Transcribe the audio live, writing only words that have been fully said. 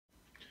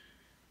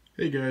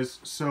Hey guys,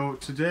 so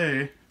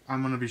today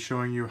I'm going to be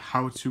showing you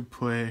how to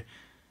play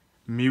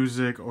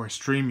music or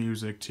stream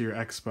music to your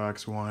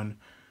Xbox One,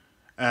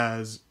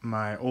 as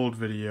my old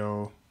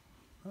video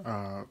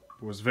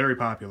was very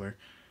popular.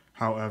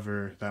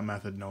 However, that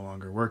method no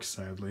longer works,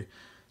 sadly.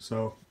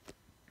 So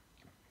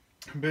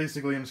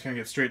basically I'm just going to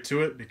get straight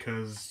to it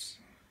because,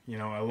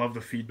 I love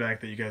the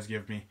feedback that you guys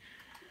give me.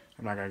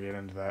 I'm not going to get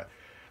into that.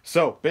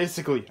 So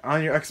basically,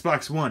 on your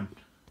Xbox One,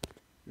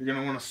 you're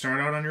going to want to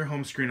start out on your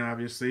home screen,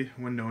 obviously.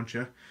 When don't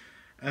you?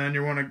 And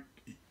you want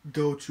to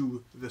go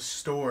to the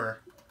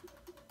store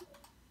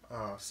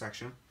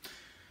section.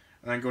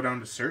 And then go down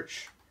to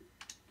search.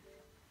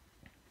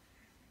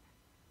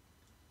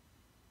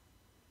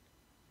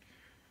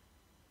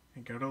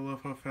 You gotta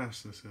love how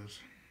fast this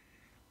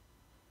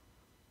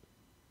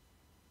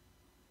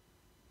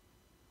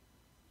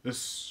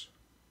is.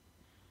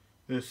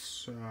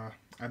 This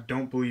I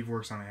don't believe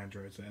works on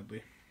Android,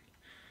 sadly.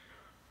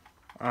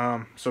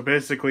 So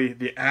basically,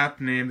 the app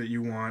name that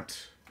you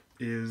want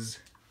is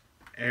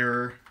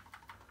Air.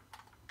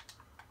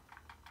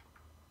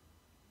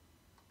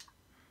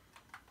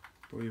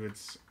 I believe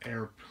it's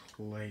Air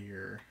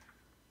Player.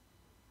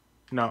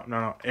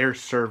 No, Air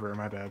Server,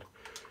 my bad.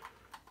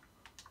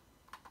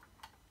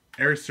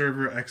 Air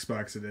Server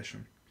Xbox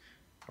Edition.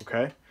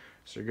 Okay?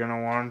 So you're going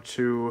to want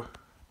to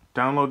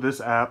download this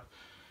app.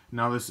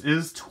 Now this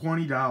is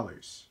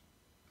 $20.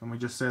 Let me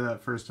just say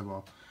that first of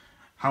all.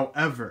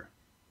 However,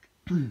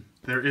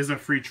 there is a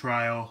free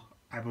trial.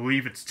 I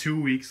believe it's 2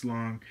 weeks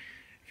long.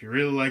 If you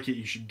really like it,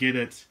 you should get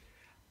it.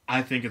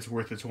 I think it's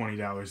worth the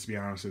 $20, to be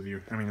honest with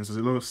you. I mean, it's a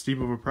little steep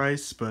of a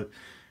price, but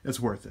it's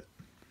worth it.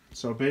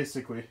 So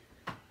basically,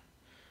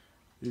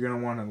 you're going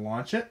to want to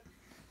launch it.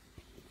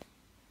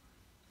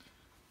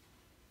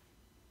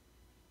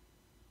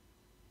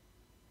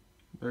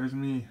 There's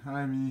me.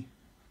 Hi, me.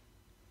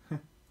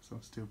 So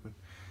stupid.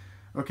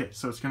 Okay,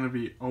 so it's going to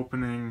be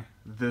opening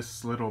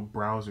this little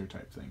browser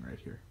type thing right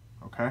here.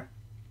 Okay?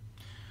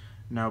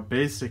 Now,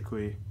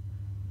 basically,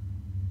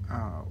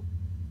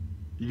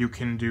 you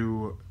can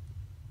do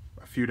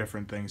a few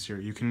different things here.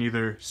 You can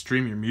either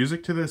stream your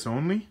music to this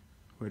only,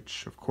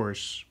 which, of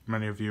course,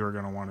 many of you are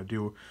going to want to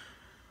do,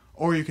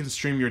 or you can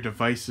stream your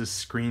device's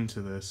screen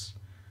to this,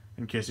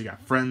 in case you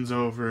got friends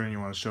over and you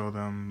want to show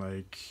them,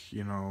 like,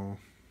 you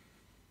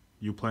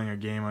playing a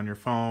game on your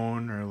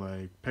phone, or,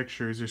 like,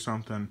 pictures or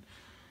something.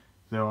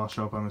 They'll all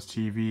show up on this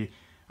TV.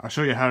 I'll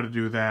show you how to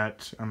do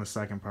that on the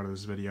second part of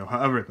this video.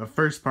 However, the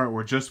first part,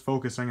 we're just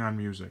focusing on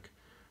music.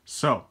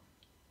 So,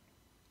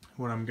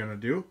 what I'm going to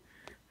do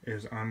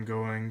is I'm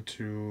going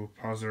to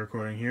pause the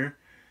recording here,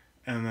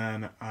 and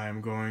then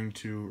I'm going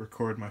to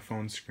record my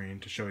phone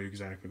screen to show you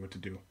exactly what to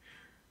do.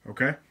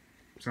 Okay?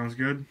 Sounds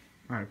good?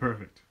 Alright,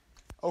 perfect.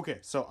 Okay,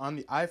 so on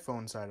the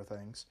iPhone side of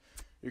things,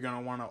 you're going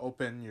to want to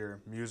open your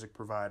music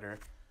provider,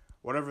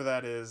 whatever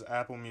that is,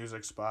 Apple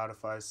Music,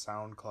 Spotify,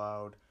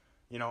 SoundCloud,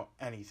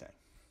 anything.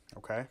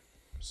 Okay,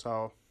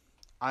 so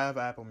I have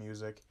Apple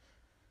Music.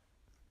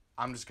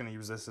 I'm just going to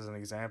use this as an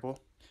example.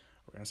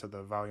 We're going to set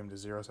the volume to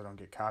 0 so I don't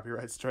get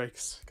copyright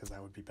strikes, because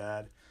that would be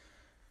bad.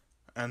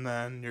 And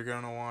then you're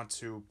going to want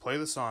to play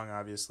the song,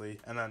 obviously.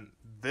 And then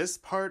this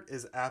part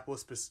is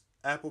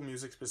Apple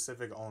Music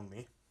specific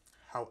only.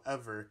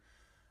 However,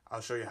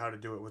 I'll show you how to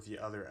do it with the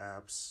other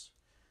apps,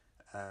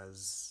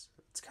 as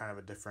it's kind of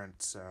a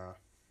different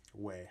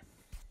way.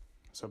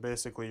 So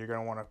basically, you're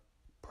going to want to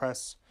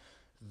press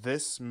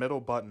this middle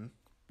button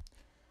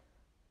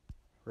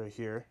right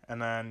here, and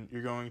then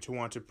you're going to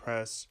want to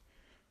press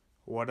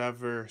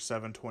whatever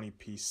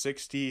 720p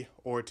 60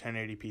 or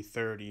 1080p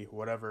 30,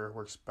 whatever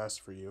works best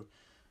for you.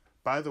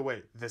 By the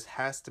way, this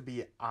has to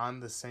be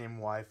on the same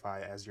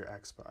Wi-Fi as your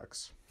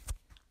Xbox,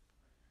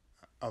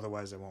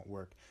 otherwise it won't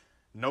work.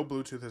 No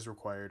Bluetooth is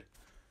required.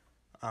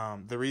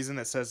 The reason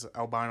it says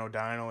Albino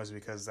Dino is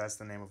because that's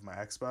the name of my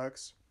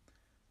Xbox.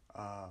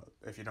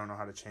 If you don't know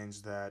how to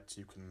change that,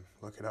 you can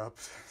look it up.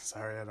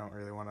 Sorry, I don't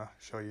really want to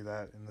show you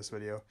that in this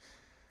video.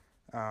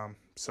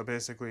 So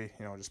basically,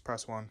 just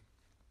press 1.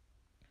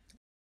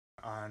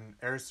 On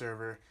Air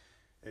Server,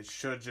 it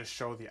should just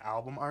show the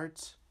album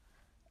art,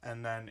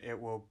 and then it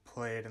will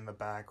play it in the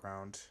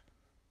background.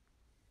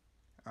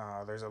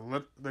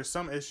 There's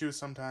some issues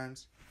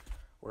sometimes.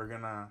 We're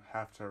gonna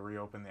have to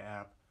reopen the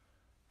app.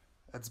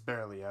 It's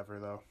barely ever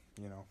though,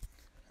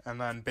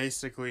 And then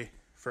basically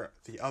for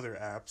the other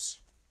apps,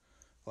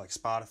 like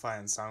Spotify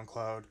and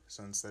SoundCloud,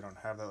 since they don't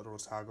have that little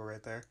toggle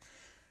right there,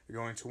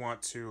 you're going to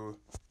want to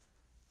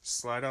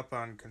slide up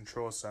on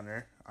Control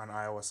Center on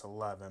iOS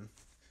 11,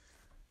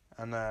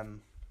 and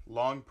then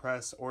long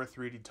press or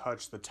 3D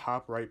touch the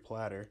top right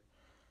platter,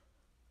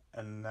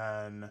 and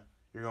then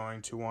you're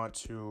going to want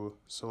to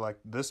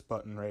select this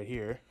button right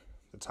here,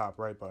 the top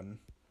right button,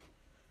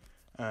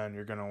 and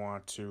you're going to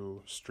want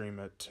to stream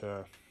it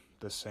to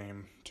the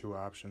same two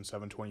options,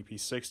 720p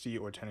 60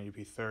 or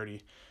 1080p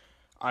 30.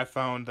 I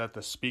found that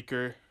the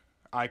speaker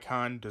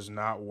icon does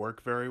not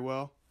work very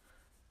well.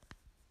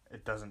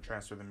 It doesn't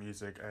transfer the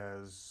music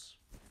as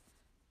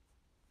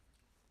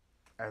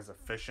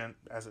efficient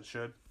as it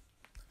should,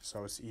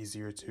 so it's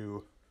easier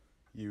to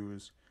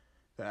use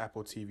the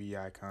Apple TV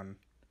icon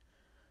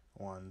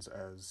ones,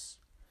 as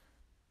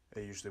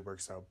it usually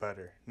works out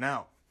better.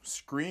 Now,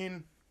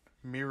 screen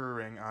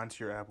mirroring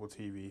onto your Apple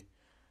TV,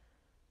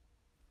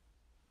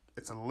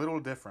 it's a little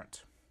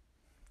different.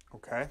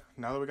 Okay,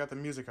 now that we got the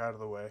music out of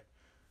the way,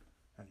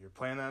 and you're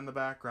playing that in the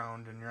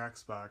background in your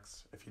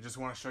Xbox, if you just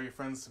want to show your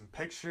friends some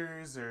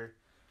pictures, or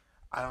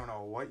I don't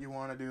know what you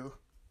want to do,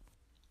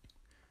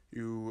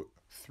 you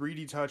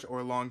 3D touch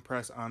or long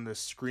press on the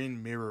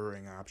screen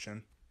mirroring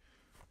option,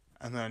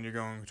 and then you're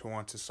going to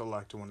want to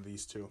select one of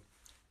these two,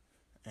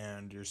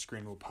 and your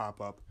screen will pop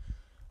up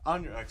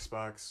on your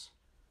Xbox.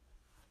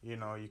 You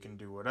know, you can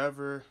do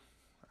whatever.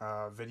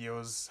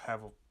 Videos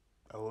have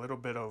a little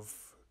bit of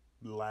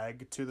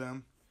lag to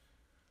them,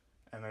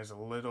 and there's a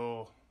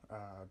little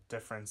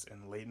difference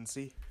in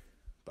latency.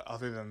 But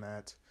other than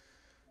that,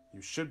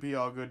 you should be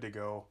all good to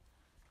go.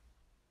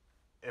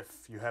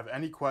 If you have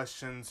any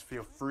questions,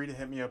 feel free to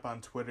hit me up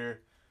on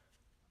Twitter.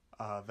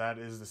 That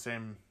is the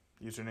same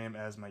username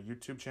as my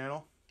YouTube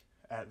channel,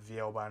 at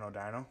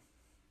TheAlbinoDino.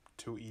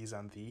 2 E's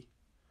on the.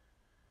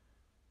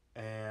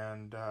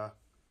 And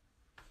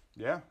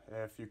yeah,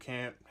 if you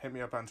can't hit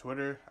me up on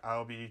Twitter,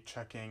 I'll be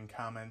checking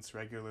comments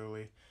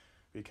regularly,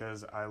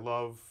 because I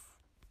love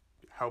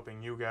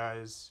helping you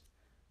guys,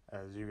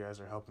 as you guys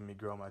are helping me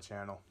grow my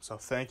channel. So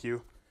thank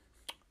you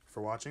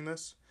for watching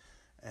this,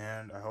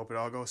 and I hope it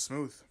all goes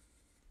smooth.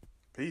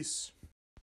 Peace.